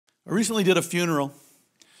I recently did a funeral,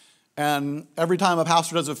 and every time a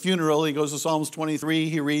pastor does a funeral, he goes to Psalms 23,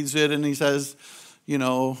 he reads it, and he says, you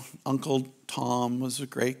know, Uncle Tom was a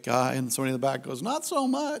great guy, and somebody in the back goes, not so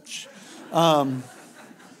much.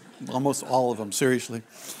 Almost all of them, seriously.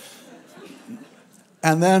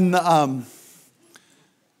 And then I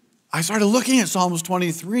started looking at Psalms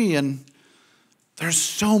 23, and there's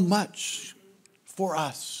so much for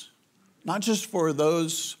us, not just for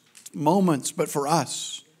those moments, but for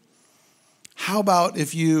us. How about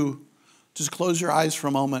if you just close your eyes for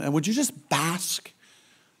a moment, and would you just bask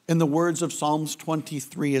in the words of Psalms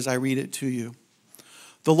 23 as I read it to you?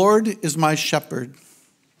 The Lord is my shepherd.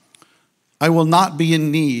 I will not be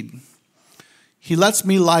in need. He lets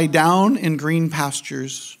me lie down in green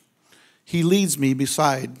pastures. He leads me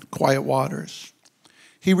beside quiet waters.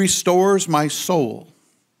 He restores my soul.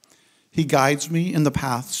 He guides me in the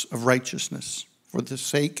paths of righteousness for the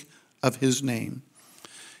sake of his name.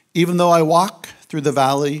 Even though I walk through the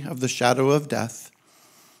valley of the shadow of death,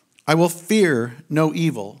 I will fear no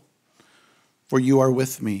evil, for you are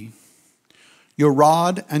with me. Your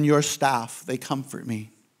rod and your staff, they comfort me.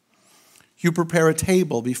 You prepare a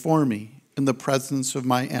table before me in the presence of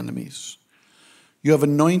my enemies. You have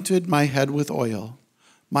anointed my head with oil.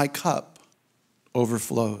 My cup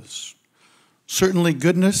overflows. Certainly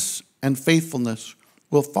goodness and faithfulness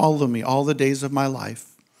will follow me all the days of my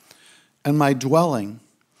life, and my dwelling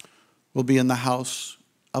will be in the house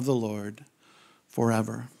of the Lord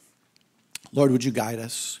forever. Lord, would you guide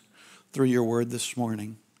us through your word this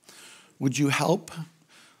morning? Would you help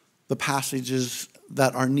the passages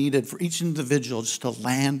that are needed for each individual just to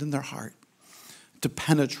land in their heart, to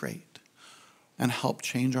penetrate, and help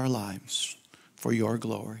change our lives for your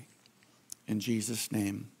glory. In Jesus'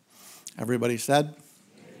 name. Everybody said?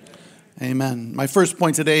 Amen. Amen. My first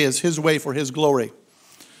point today is his way for his glory.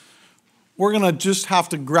 We're going to just have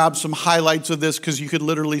to grab some highlights of this because you could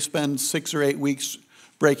literally spend 6 or 8 weeks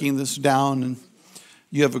breaking this down. And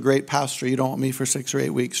you have a great pastor. You don't want me for 6 or 8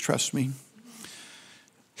 weeks, trust me.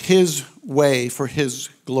 His way for his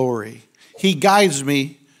glory. He guides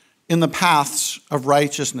me in the paths of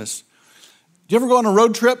righteousness. Do you ever go on a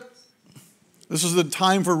road trip? This is the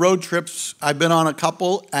time for road trips. I've been on a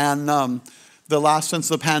couple, and the last since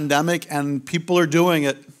the pandemic, and people are doing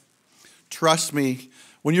it. Trust me.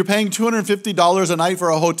 When you're paying $250 a night for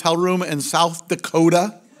a hotel room in South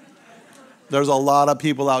Dakota, there's a lot of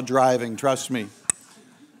people out driving, trust me.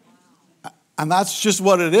 And that's just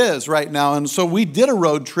what it is right now. And so we did a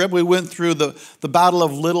road trip. We went through the Battle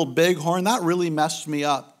of Little Bighorn. That really messed me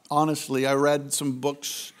up, honestly. I read some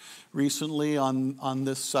books recently on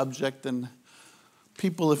this subject. And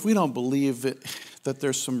people, if we don't believe that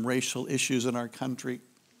there's some racial issues in our country,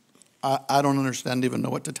 I don't understand, even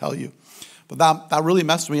know what to tell you. But that really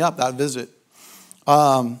messed me up, that visit.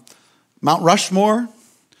 Mount Rushmore,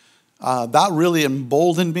 that really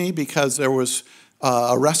emboldened me because there was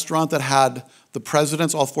a restaurant that had the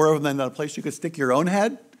presidents, all 4 of them, and a place you could stick your own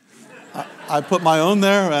head. I put my own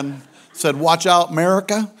there and said, watch out,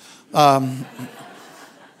 America.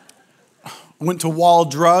 Went to Wall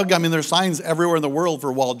Drug. I mean, there's signs everywhere in the world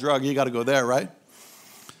for Wall Drug. You got to go there, right?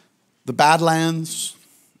 The Badlands,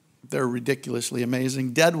 they're ridiculously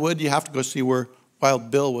amazing. Deadwood, you have to go see where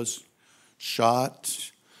Wild Bill was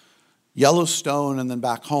shot. Yellowstone, and then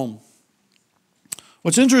back home.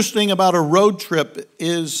 What's interesting about a road trip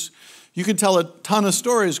is you can tell a ton of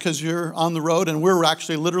stories because you're on the road, and we're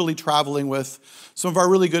actually literally traveling with some of our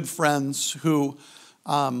really good friends who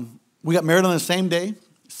we got married on the same day,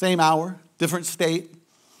 same hour, different state.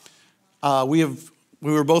 We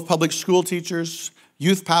were both public school teachers,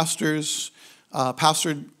 youth pastors,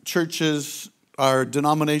 pastored churches, our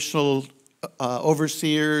denominational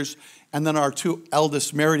overseers, and then our 2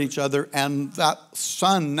 eldest married each other, and that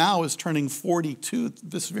son now is turning 42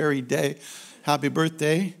 this very day. Happy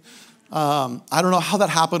birthday. I don't know how that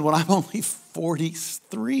happened when I'm only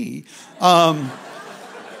 43.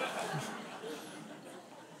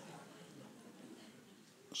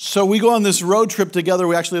 So we go on this road trip together.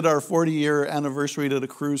 We actually did our 40-year anniversary, did a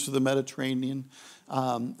cruise to the Mediterranean.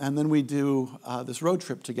 And then we do this road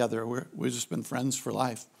trip together. We've just been friends for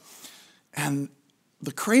life. And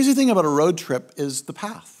the crazy thing about a road trip is the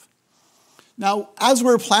path. Now, as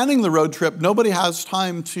we're planning the road trip, nobody has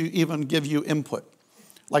time to even give you input,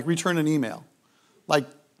 like return an email. Like,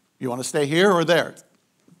 you want to stay here or there?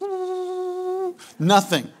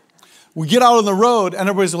 Nothing. We get out on the road, and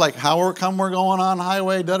everybody's like, how come we're going on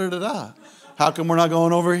highway da-da-da-da? How come we're not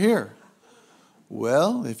going over here?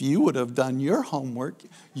 Well, if you would have done your homework,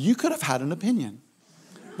 you could have had an opinion.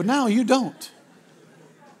 But now you don't.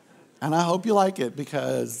 And I hope you like it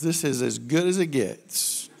because this is as good as it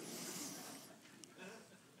gets.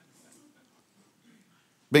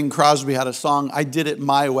 Bing Crosby had a song, I Did It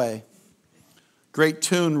My Way. Great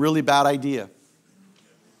tune, really bad idea.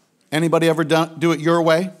 Anybody ever do it your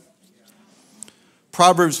way?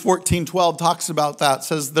 Proverbs 14:12 talks about that. It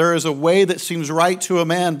says, there is a way that seems right to a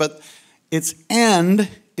man, but its end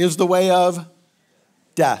is the way of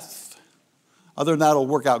death. Other than that, it'll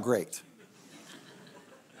work out great.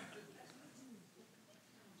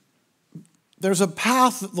 There's a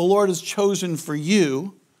path that the Lord has chosen for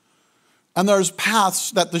you, and there's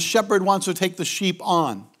paths that the shepherd wants to take the sheep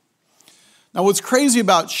on. Now, what's crazy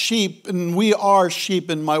about sheep, and we are sheep,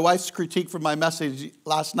 and my wife's critique for my message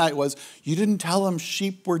last night was, you didn't tell them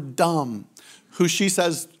sheep were dumb. Who she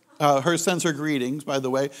says, sends her greetings, by the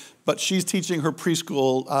way, but she's teaching her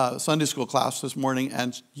preschool, Sunday school class this morning,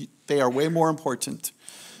 and they are way more important.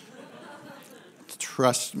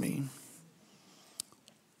 Trust me.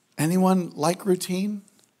 Anyone like routine?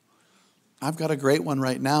 I've got a great one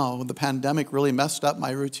right now. The pandemic really messed up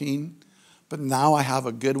my routine. But now I have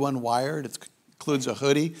a good one wired. It includes a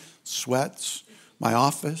hoodie, sweats, my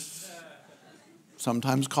office,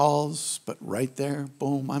 sometimes calls, but right there,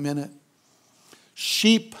 boom, I'm in it.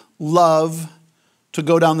 Sheep love to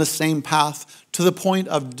go down the same path to the point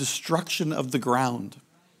of destruction of the ground.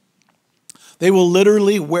 They will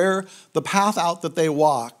literally wear the path out that they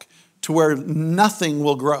walk to where nothing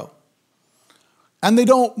will grow. And they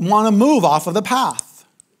don't want to move off of the path.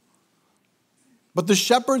 But the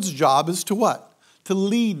shepherd's job is to what? To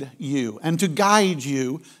lead you and to guide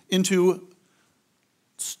you into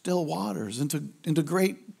still waters, into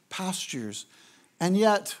great pastures. And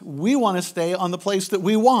yet, we want to stay on the place that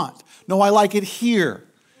we want. No, I like it here.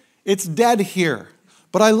 It's dead here,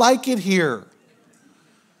 but I like it here.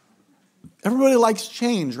 Everybody likes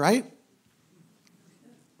change, right?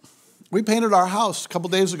 We painted our house a couple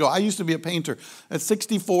days ago. I used to be a painter. At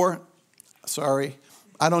 64, sorry,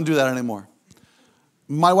 I don't do that anymore.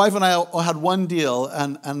 My wife and I had one deal,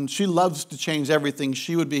 and she loves to change everything.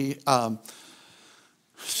 She would be,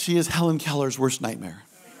 she is Helen Keller's worst nightmare.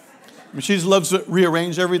 I mean, she just loves to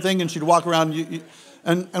rearrange everything, and she'd walk around.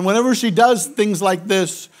 And whenever she does things like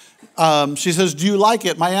this, she says, do you like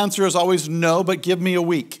it? My answer is always no, but give me a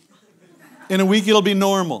week. In a week, it'll be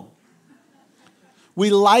normal. We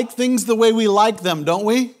like things the way we like them, don't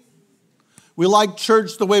we? We like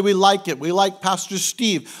church the way we like it. We like Pastor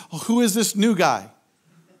Steve. Oh, who is this new guy?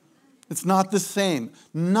 It's not the same.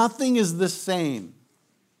 Nothing is the same.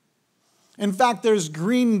 In fact, there's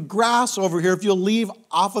green grass over here if you'll leave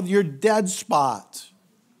off of your dead spot.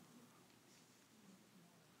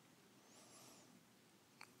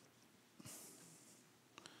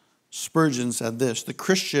 Spurgeon said this, the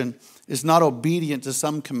Christian is not obedient to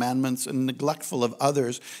some commandments and neglectful of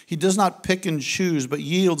others. He does not pick and choose, but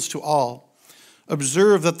yields to all.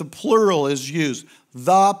 Observe that the plural is used,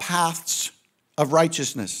 the paths of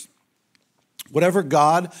righteousness. Whatever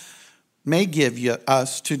God may give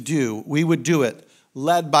us to do, we would do it,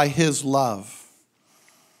 led by his love.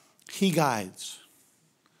 He guides.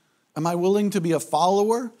 Am I willing to be a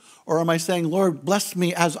follower? Or am I saying, Lord, bless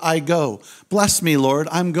me as I go. Bless me, Lord,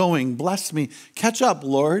 I'm going. Bless me. Catch up,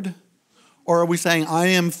 Lord. Or are we saying, I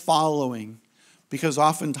am following? Because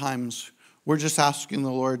oftentimes we're just asking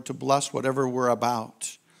the Lord to bless whatever we're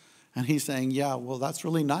about. And he's saying, yeah, well, that's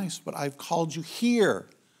really nice, but I've called you here.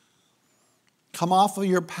 Come off of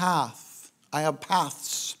your path. I have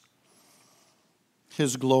paths.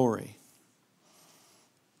 His glory.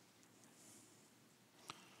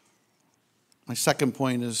 My second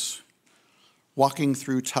point is walking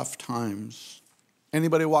through tough times.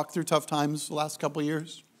 Anybody walk through tough times the last couple of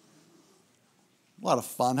years? A lot of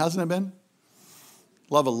fun, hasn't it been?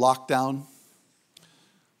 Love a lockdown.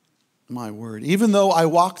 My word. Even though I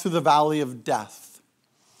walk through the valley of death.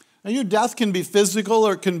 Now, your death can be physical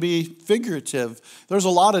or it can be figurative. There's a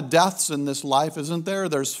lot of deaths in this life, isn't there?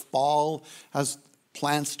 There's fall as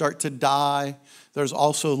plants start to die. There's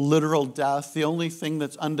also literal death. The only thing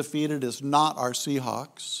that's undefeated is not our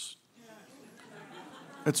Seahawks.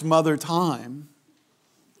 It's Mother Time,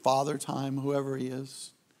 Father Time, whoever he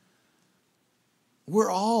is.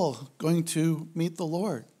 We're all going to meet the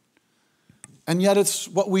Lord. And yet it's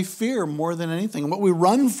what we fear more than anything, what we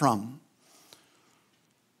run from.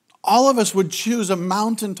 All of us would choose a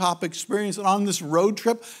mountaintop experience. And on this road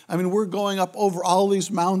trip, I mean, we're going up over all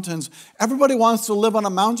these mountains. Everybody wants to live on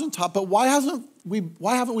a mountaintop, but why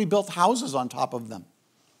haven't we built houses on top of them?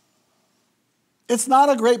 It's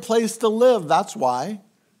not a great place to live, that's why.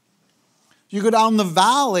 You go down the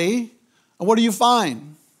valley, and what do you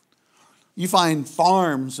find? You find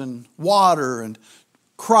farms and water and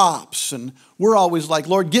crops, and we're always like,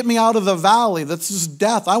 Lord, get me out of the valley. This is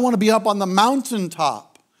death. I want to be up on the mountaintop.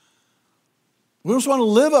 We just want to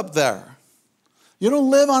live up there. You don't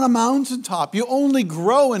live on a mountaintop. You only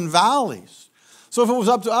grow in valleys. So if it was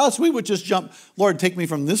up to us, we would just jump, Lord, take me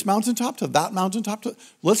from this mountaintop to that mountaintop.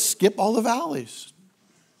 Let's skip all the valleys.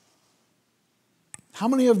 How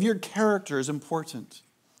many of your character is important?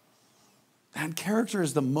 And character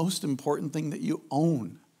is the most important thing that you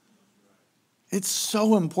own. It's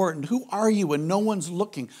so important. Who are you when no one's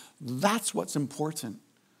looking? That's what's important.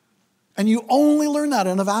 And you only learn that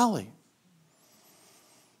in a valley.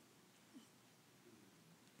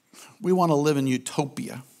 We want to live in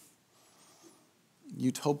utopia.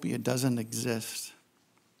 Utopia doesn't exist.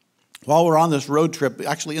 While we're on this road trip,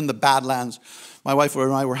 actually in the Badlands, my wife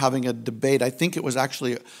and I were having a debate. I think it was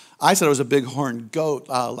actually, I said it was a bighorn goat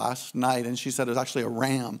last night, and she said it was actually a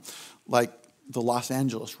ram, like the Los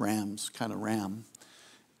Angeles Rams kind of ram.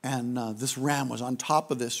 And this ram was on top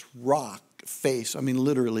of this rock face. I mean,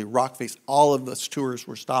 literally rock face. All of the tourists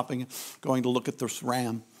were stopping, going to look at this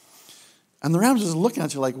ram. And the ram's just looking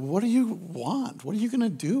at you like, what do you want? What are you going to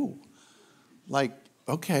do? Like,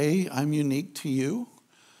 okay, I'm unique to you,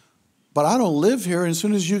 but I don't live here. And as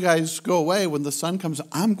soon as you guys go away, when the sun comes,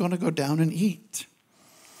 I'm going to go down and eat.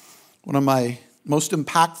 One of my most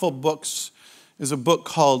impactful books is a book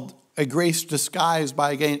called A Grace Disguised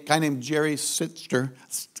by a guy named Jerry Sitzer,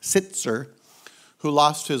 who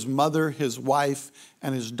lost his mother, his wife,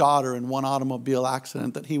 and his daughter in one automobile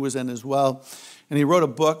accident that he was in as well. And he wrote a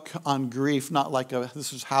book on grief, not like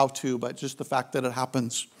this is how to, but just the fact that it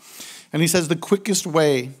happens. And he says the quickest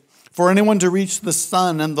way for anyone to reach the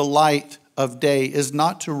sun and the light of day is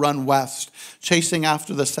not to run west, chasing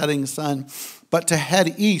after the setting sun, but to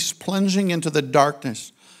head east, plunging into the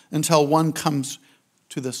darkness until one comes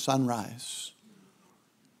to the sunrise.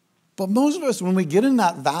 But most of us, when we get in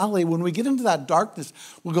that valley, when we get into that darkness,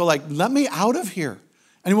 we'll go like, let me out of here.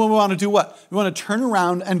 And we want to do what? We want to turn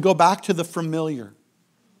around and go back to the familiar.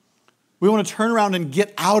 We want to turn around and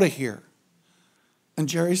get out of here. And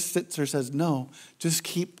Jerry Sitzer says, no, just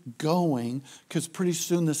keep going, because pretty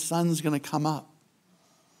soon the sun's going to come up.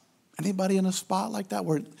 Anybody in a spot like that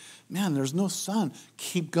where, man, there's no sun?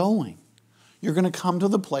 Keep going. You're going to come to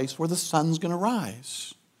the place where the sun's going to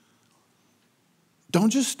rise.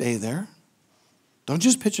 Don't just stay there. Don't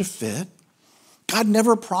just pitch a fit. God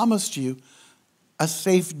never promised you a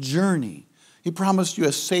safe journey. He promised you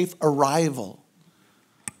a safe arrival.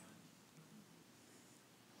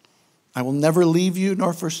 I will never leave you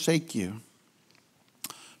nor forsake you.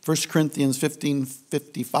 1 Corinthians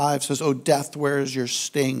 15:55 says, O death, where is your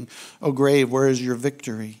sting? O grave, where is your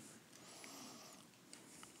victory?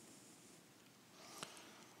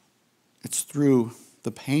 It's through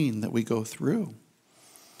the pain that we go through.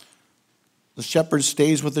 The shepherd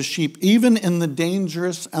stays with the sheep, even in the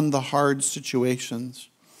dangerous and the hard situations.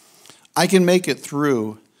 I can make it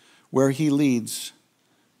through where he leads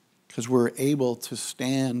because we're able to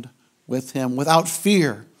stand with him without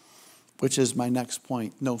fear, which is my next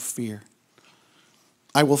point, no fear.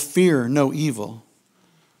 I will fear no evil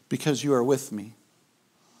because you are with me.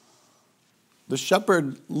 The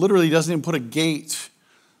shepherd literally doesn't even put a gate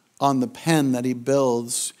on the pen that he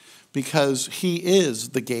builds because he is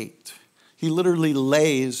the gate. He literally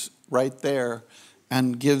lays right there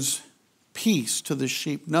and gives peace to the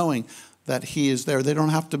sheep, knowing that he is there. They don't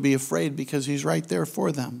have to be afraid because he's right there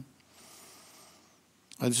for them.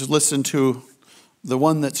 I just listened to the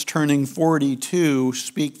one that's turning 42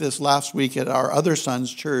 speak this last week at our other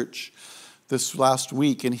son's church this last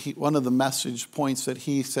week. And one of the message points that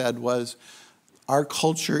he said was, our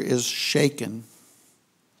culture is shaken.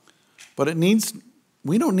 But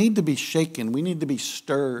we don't need to be shaken. We need to be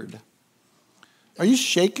stirred. Are you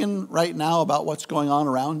shaken right now about what's going on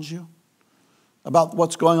around you? About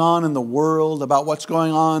what's going on in the world? About what's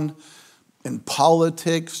going on in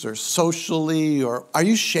politics or socially? Or are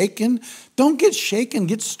you shaken? Don't get shaken.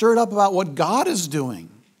 Get stirred up about what God is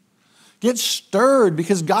doing. Get stirred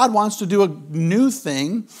because God wants to do a new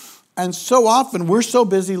thing. And so often we're so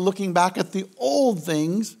busy looking back at the old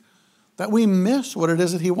things that we miss what it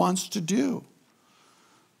is that he wants to do.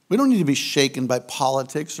 We don't need to be shaken by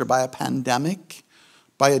politics or by a pandemic,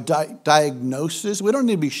 by a diagnosis. We don't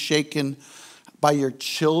need to be shaken by your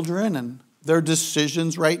children and their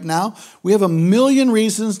decisions right now. We have a million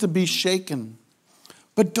reasons to be shaken.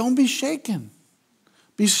 But don't be shaken.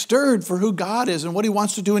 Be stirred for who God is and what he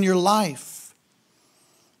wants to do in your life.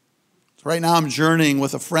 So right now I'm journeying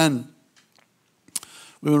with a friend.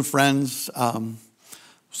 We've been friends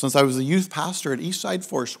since I was a youth pastor at Eastside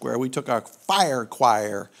Foursquare. We took our fire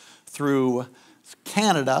choir through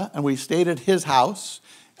Canada, and we stayed at his house,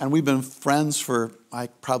 and we've been friends for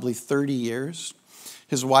probably 30 years.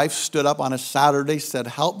 His wife stood up on a Saturday, said,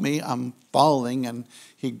 "Help me, I'm falling." And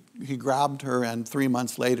he grabbed her, and 3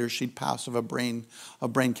 months later, she'd passed of a brain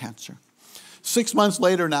cancer. 6 months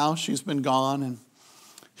later now, she's been gone, and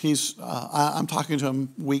I'm talking to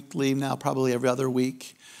him weekly now, probably every other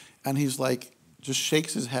week. And he's like, just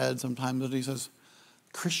shakes his head sometimes, and he says,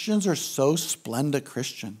 "Christians are so splendid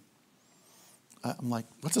Christian." I'm like,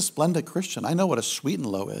 what's a splendid Christian? I know what a sweet and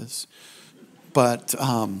low is. But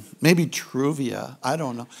maybe Truvia, I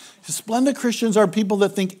don't know. Splendid Christians are people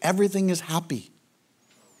that think everything is happy.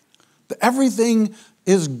 That everything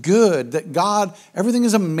is good, that everything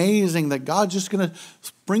is amazing, that God's just going to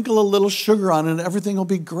sprinkle a little sugar on it and everything will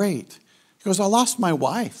be great. He goes, "I lost my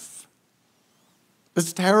wife.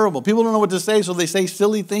 It's terrible. People don't know what to say, so they say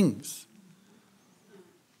silly things."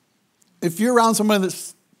 If you're around someone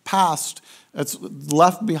that's passed, that's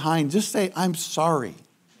left behind, just say, "I'm sorry.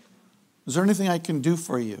 Is there anything I can do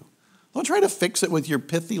for you?" Don't try to fix it with your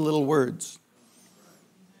pithy little words.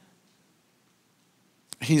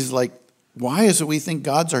 He's like, why is it we think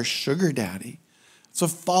God's our sugar daddy? It's a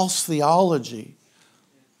false theology.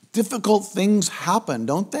 Difficult things happen,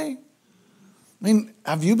 don't they? I mean,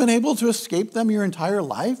 have you been able to escape them your entire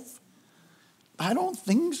life? I don't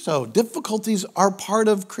think so. Difficulties are part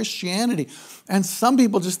of Christianity. And some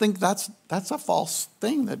people just think that's a false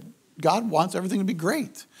thing, that God wants everything to be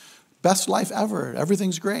great. Best life ever.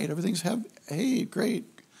 Everything's great. Everything's great.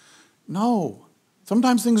 No.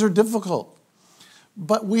 Sometimes things are difficult.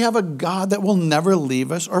 But we have a God that will never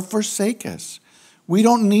leave us or forsake us. We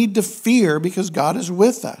don't need to fear because God is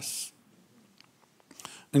with us.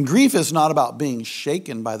 And grief is not about being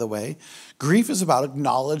shaken, by the way. Grief is about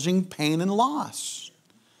acknowledging pain and loss.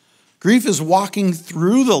 Grief is walking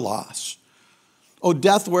through the loss. "Oh,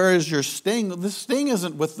 death, where is your sting?" The sting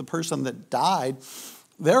isn't with the person that died.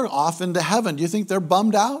 They're off into heaven. Do you think they're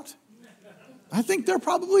bummed out? I think they're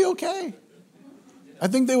probably okay. I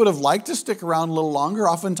think they would have liked to stick around a little longer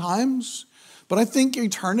oftentimes, but I think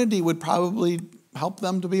eternity would probably help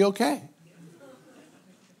them to be okay.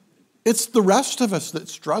 It's the rest of us that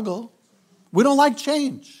struggle. We don't like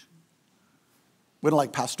change. We don't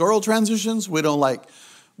like pastoral transitions. We don't like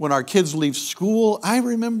when our kids leave school. I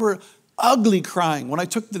remember ugly crying when I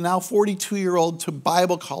took the now 42-year-old to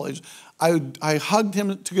Bible college. I hugged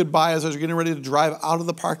him to goodbye as I was getting ready to drive out of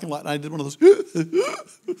the parking lot, and I did one of those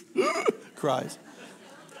cries.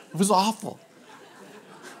 It was awful.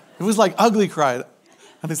 It was like ugly cry.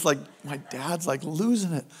 And it's like, my dad's like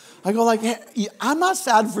losing it. I go like, "Hey, I'm not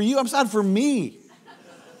sad for you. I'm sad for me.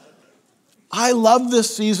 I love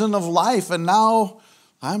this season of life, and now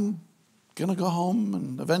I'm going to go home,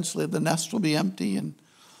 and eventually the nest will be empty, and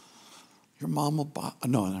your mom will buy."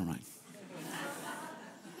 No, never mind.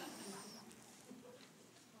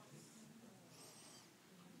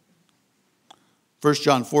 First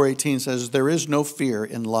John 4:18 says, "There is no fear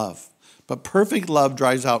in love, but perfect love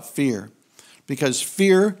drives out fear, because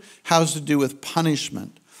fear has to do with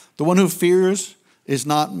punishment. The one who fears is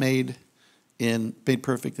not made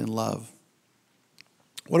perfect in love."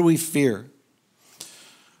 What do we fear?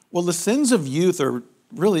 Well, the sins of youth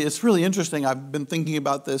it's really interesting. I've been thinking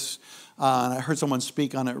about this, and I heard someone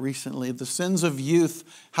speak on it recently. The sins of youth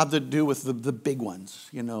have to do with the big ones,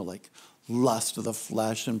 like lust of the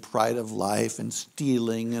flesh and pride of life and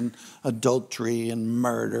stealing and adultery and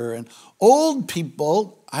murder. And old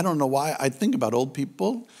people, I don't know why I think about old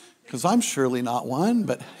people, because I'm surely not one,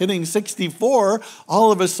 but hitting 64,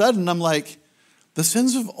 all of a sudden I'm like, the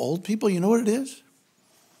sins of old people, you know what it is?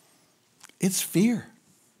 It's fear.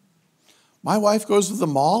 My wife goes to the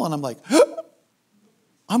mall and I'm like,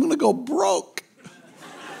 I'm going to go broke.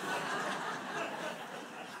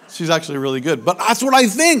 She's actually really good, but that's what I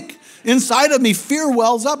think. Inside of me, fear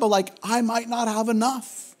wells up. I'm like, I might not have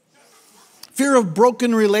enough. Fear of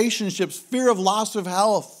broken relationships, fear of loss of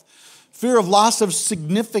health, fear of loss of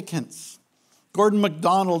significance. Gordon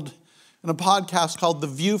MacDonald, in a podcast called The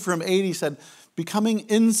View from 80, said, becoming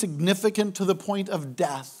insignificant to the point of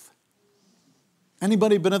death.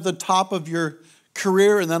 Anybody been at the top of your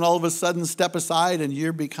career and then all of a sudden step aside and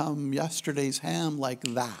you become yesterday's ham like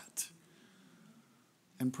that?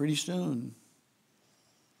 And pretty soon,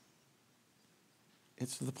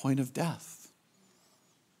 it's to the point of death.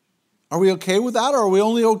 Are we okay with that, or are we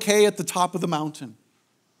only okay at the top of the mountain?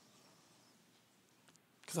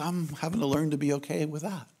 Because I'm having to learn to be okay with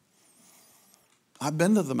that. I've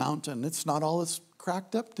been to the mountain. It's not all it's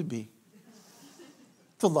cracked up to be.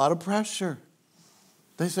 It's a lot of pressure.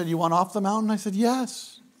 They said, "You want off the mountain?" I said,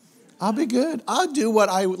 "Yes, I'll be good. I'll do what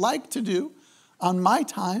I would like to do on my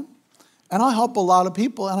time, and I'll help a lot of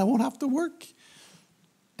people, and I won't have to work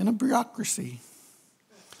in a bureaucracy."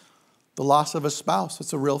 The loss of a spouse,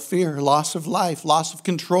 it's a real fear. Loss of life, loss of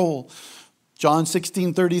control. John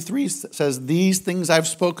 16:33 says, these things I've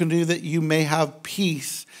spoken to you that you may have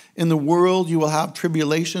peace. In the world you will have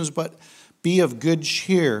tribulations, but be of good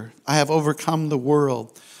cheer. I have overcome the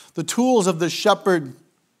world. The tools of the shepherd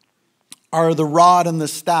are the rod and the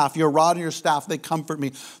staff. Your rod and your staff, they comfort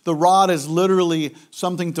me. The rod is literally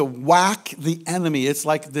something to whack the enemy. It's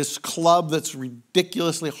like this club that's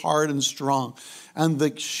ridiculously hard and strong. And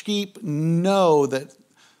the sheep know that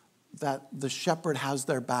the shepherd has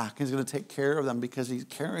their back. He's going to take care of them because he's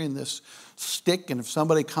carrying this stick. And if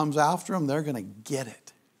somebody comes after him, they're going to get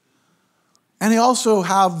it. And they also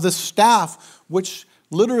have the staff, which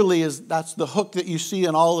literally that's the hook that you see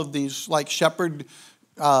in all of these like shepherd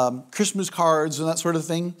Christmas cards and that sort of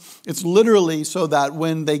thing. It's literally so that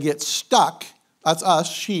when they get stuck, that's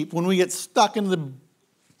us, sheep, when we get stuck in the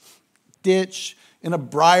ditch, in a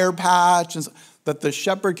briar patch, that the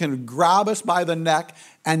shepherd can grab us by the neck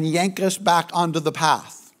and yank us back onto the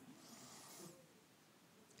path.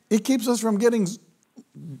 It keeps us from getting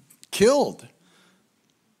killed.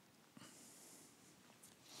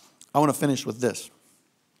 I want to finish with this.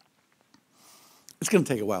 It's going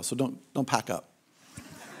to take a while, so don't pack up.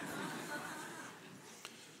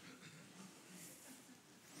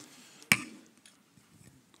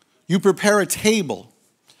 You prepare a table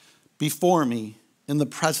before me in the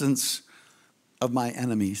presence of my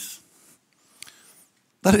enemies.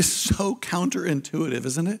 That is so counterintuitive,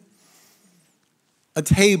 isn't it? A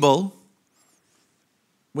table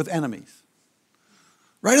with enemies.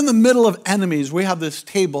 Right in the middle of enemies, we have this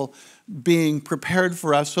table being prepared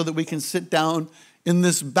for us so that we can sit down in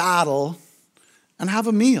this battle and have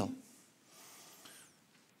a meal.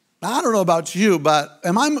 Now, I don't know about you, but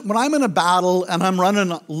when I'm in a battle and I'm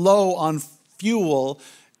running low on fuel,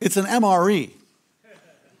 it's an MRE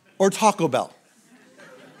or Taco Bell.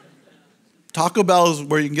 Taco Bell is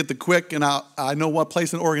where you can get the quick, and I know one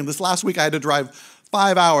place in Oregon. This last week I had to drive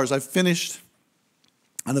 5 hours. I finished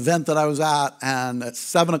an event that I was at, and at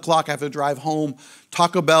 7 o'clock I have to drive home,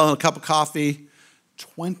 Taco Bell and a cup of coffee.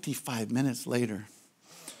 25 minutes later.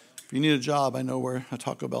 If you need a job, I know where a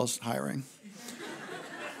Taco Bell is hiring.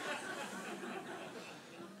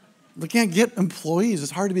 We can't get employees.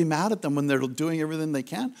 It's hard to be mad at them when they're doing everything they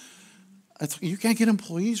can. You can't get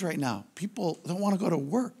employees right now. People don't want to go to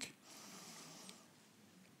work.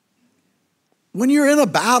 When you're in a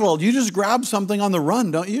battle, you just grab something on the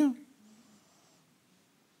run, don't you?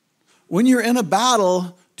 When you're in a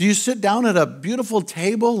battle, do you sit down at a beautiful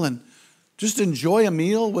table and just enjoy a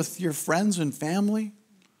meal with your friends and family?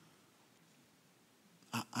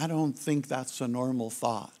 I don't think that's a normal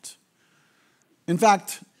thought. In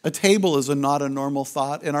fact, a table is not a normal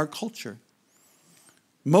thought in our culture.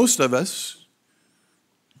 Most of us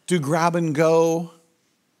do grab and go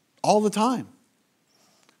all the time.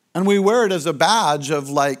 And we wear it as a badge of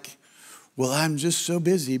like, well, I'm just so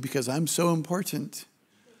busy because I'm so important.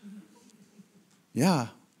 Yeah.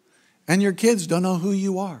 And your kids don't know who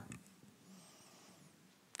you are.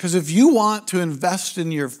 Because if you want to invest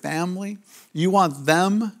in your family, you want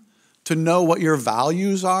them to know what your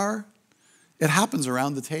values are, it happens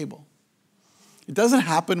around the table. It doesn't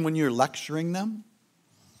happen when you're lecturing them.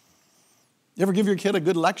 You ever give your kid a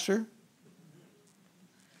good lecture?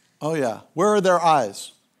 Oh yeah. Where are their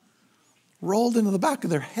eyes? Rolled into the back of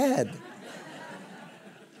their head.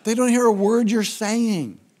 They don't hear a word you're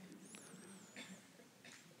saying.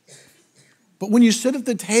 But when you sit at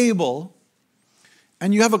the table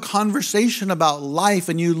and you have a conversation about life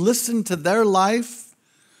and you listen to their life,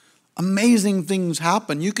 amazing things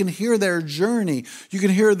happen. You can hear their journey. You can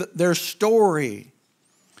hear their story.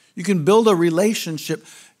 You can build a relationship.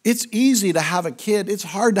 It's easy to have a kid. It's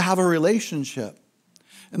hard to have a relationship.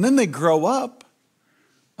 And then they grow up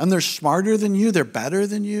and they're smarter than you. They're better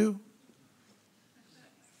than you.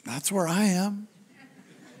 That's where I am.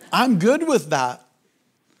 I'm good with that.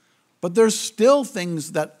 But there's still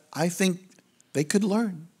things that I think they could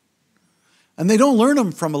learn. And they don't learn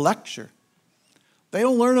them from a lecture. They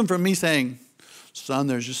don't learn them from me saying, son,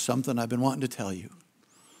 there's just something I've been wanting to tell you.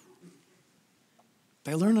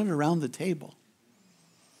 They learn it around the table.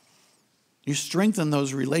 You strengthen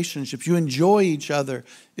those relationships. You enjoy each other.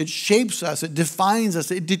 It shapes us. It defines us.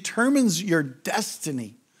 It determines your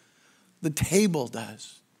destiny. The table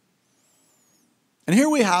does. And here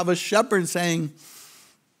we have a shepherd saying,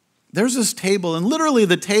 there's this table, and literally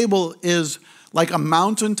the table is like a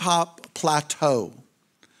mountaintop plateau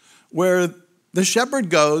where the shepherd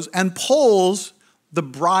goes and pulls the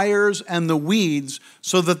briars and the weeds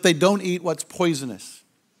so that they don't eat what's poisonous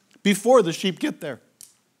before the sheep get there.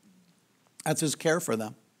 That's his care for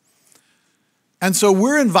them. And so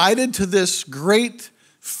we're invited to this great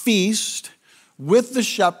feast with the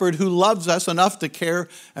shepherd who loves us enough to care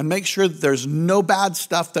and make sure that there's no bad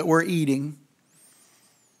stuff that we're eating.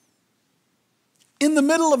 In the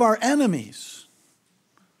middle of our enemies.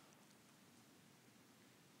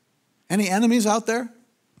 Any enemies out there?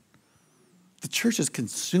 The church is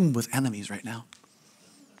consumed with enemies right now.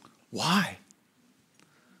 Why?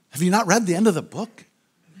 Have you not read the end of the book?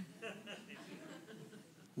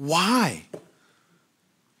 Why?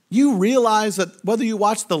 You realize that whether you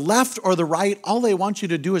watch the left or the right, all they want you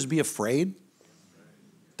to do is be afraid.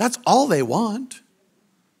 That's all they want.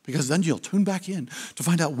 Because then you'll tune back in to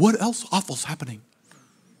find out what else awful's happening.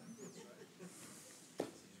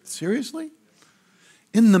 Seriously?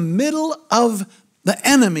 In the middle of the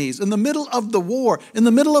enemies, in the middle of the war, in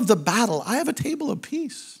the middle of the battle, I have a table of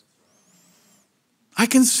peace. I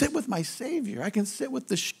can sit with my Savior. I can sit with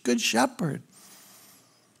the good shepherd.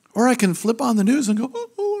 Or I can flip on the news and go,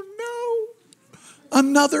 oh no,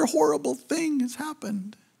 another horrible thing has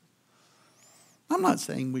happened. I'm not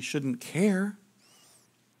saying we shouldn't care.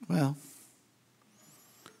 Well,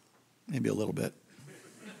 maybe a little bit.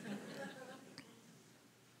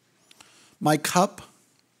 My cup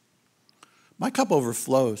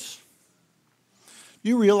overflows.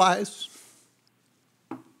 You realize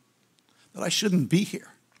that I shouldn't be here.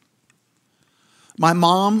 My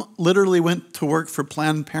mom literally went to work for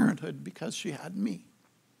Planned Parenthood because she had me.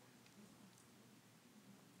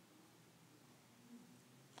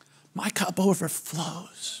 My cup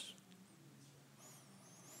overflows.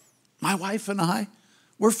 My wife and I,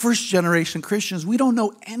 we're first-generation Christians. We don't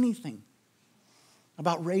know anything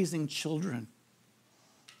about raising children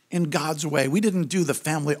in God's way. We didn't do the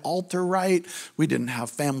family altar right. We didn't have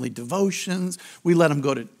family devotions. We let them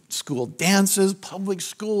go to school dances, public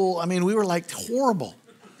school. I mean, we were like horrible.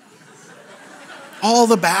 All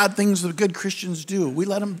the bad things that good Christians do.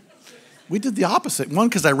 We did the opposite. One,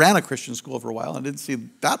 because I ran a Christian school for a while and didn't see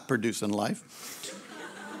that produce in life.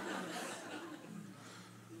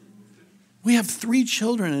 We have 3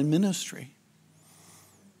 children in ministry.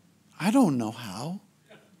 I don't know how.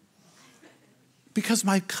 Because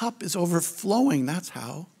my cup is overflowing, that's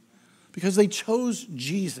how. Because they chose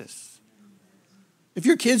Jesus. If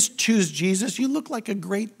your kids choose Jesus, you look like a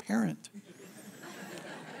great parent.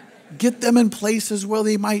 Get them in places where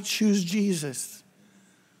they might choose Jesus.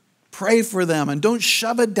 Pray for them and don't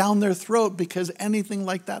shove it down their throat because anything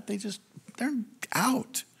like that, they're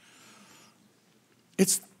out.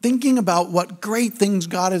 It's thinking about what great things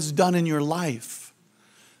God has done in your life.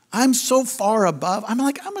 I'm so far above.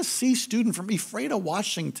 I'm a C student from Ephrata,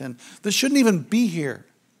 Washington that shouldn't even be here.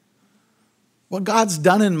 What God's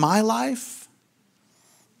done in my life,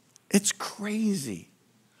 it's crazy.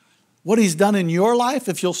 What he's done in your life,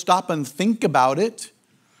 if you'll stop and think about it,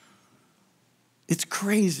 it's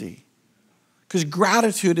crazy. Because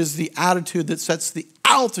gratitude is the attitude that sets the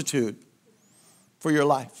altitude for your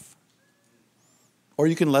life. Or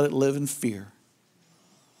you can let it live in fear.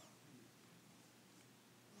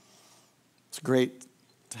 It's great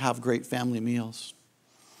to have great family meals.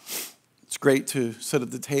 It's great to sit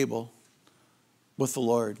at the table with the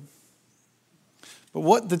Lord. But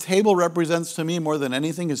what the table represents to me more than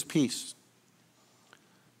anything is peace.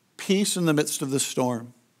 Peace in the midst of the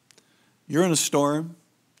storm. You're in a storm.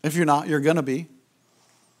 If you're not, you're going to be.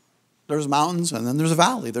 There's mountains and then there's a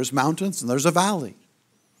valley. There's mountains and there's a valley.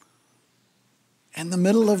 In the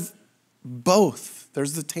middle of both,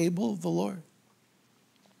 there's the table of the Lord.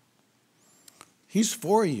 He's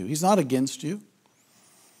for you. He's not against you.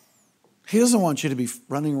 He doesn't want you to be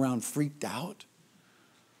running around freaked out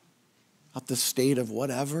at the state of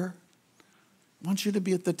whatever. He wants you to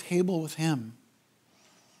be at the table with him.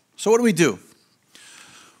 So what do we do?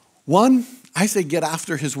 One, I say get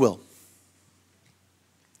after his will.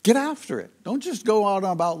 Get after it. Don't just go out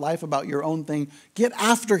about life about your own thing. Get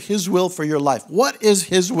after his will for your life. What is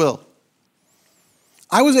his will?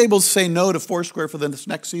 I was able to say no to Foursquare for this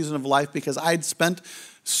next season of life because I'd spent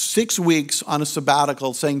 6 weeks on a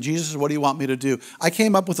sabbatical saying, Jesus, what do you want me to do? I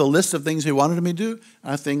came up with a list of things he wanted me to do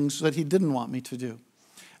and things that he didn't want me to do.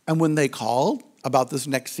 And when they called about this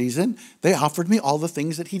next season, they offered me all the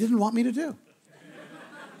things that he didn't want me to do.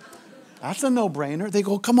 That's a no-brainer. They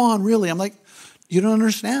go, come on, really? I'm like, you don't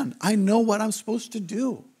understand. I know what I'm supposed to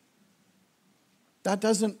do.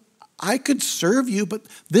 I could serve you, but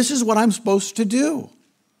this is what I'm supposed to do.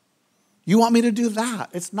 You want me to do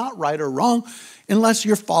that. It's not right or wrong unless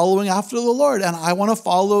you're following after the Lord. And I want to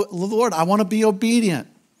follow the Lord. I want to be obedient.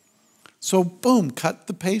 So boom, cut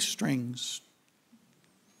the pay strings.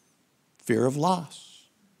 Fear of loss.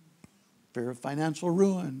 Fear of financial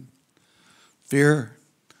ruin. Fear.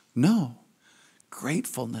 No.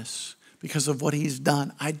 gratefulness because of what he's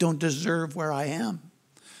done. I don't deserve where I am.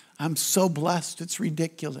 I'm so blessed, it's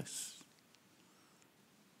ridiculous.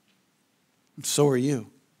 And so are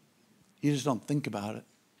you. You just don't think about it.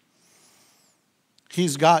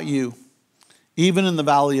 He's got you, even in the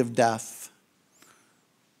valley of death,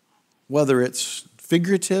 whether it's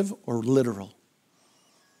figurative or literal,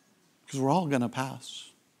 because we're all going to pass.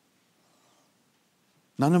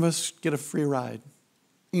 None of us get a free ride.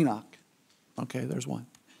 Enoch. Okay, there's one.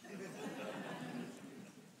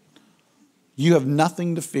 You have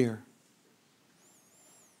nothing to fear.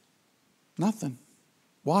 Nothing.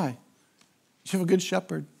 Why? You have a good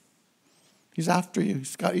shepherd. He's after you.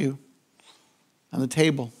 He's got you on the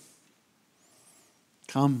table.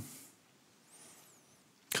 Come.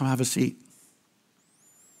 Come have a seat.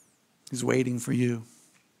 He's waiting for you.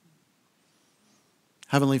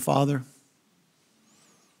 Heavenly Father,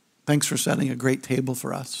 thanks for setting a great table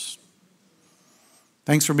for us.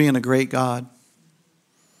 Thanks for being a great God.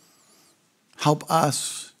 Help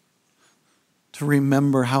us to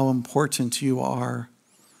remember how important you are,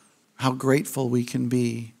 how grateful we can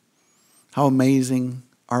be, how amazing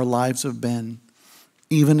our lives have been,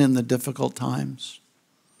 even in the difficult times.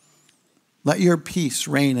 Let your peace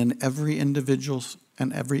reign in every individual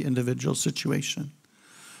situation.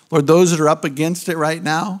 Lord, those that are up against it right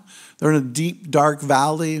now, they're in a deep, dark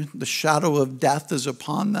valley. The shadow of death is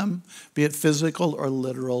upon them, be it physical or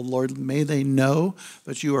literal. Lord, may they know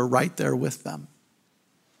that you are right there with them.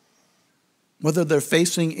 Whether they're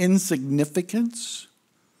facing insignificance,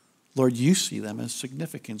 Lord, you see them as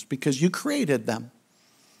significance because you created them.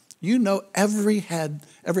 You know every hair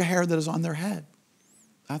that is on their head.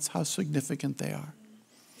 That's how significant they are.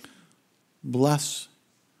 Bless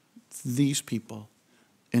these people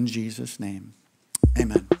in Jesus' name.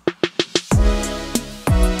 Amen.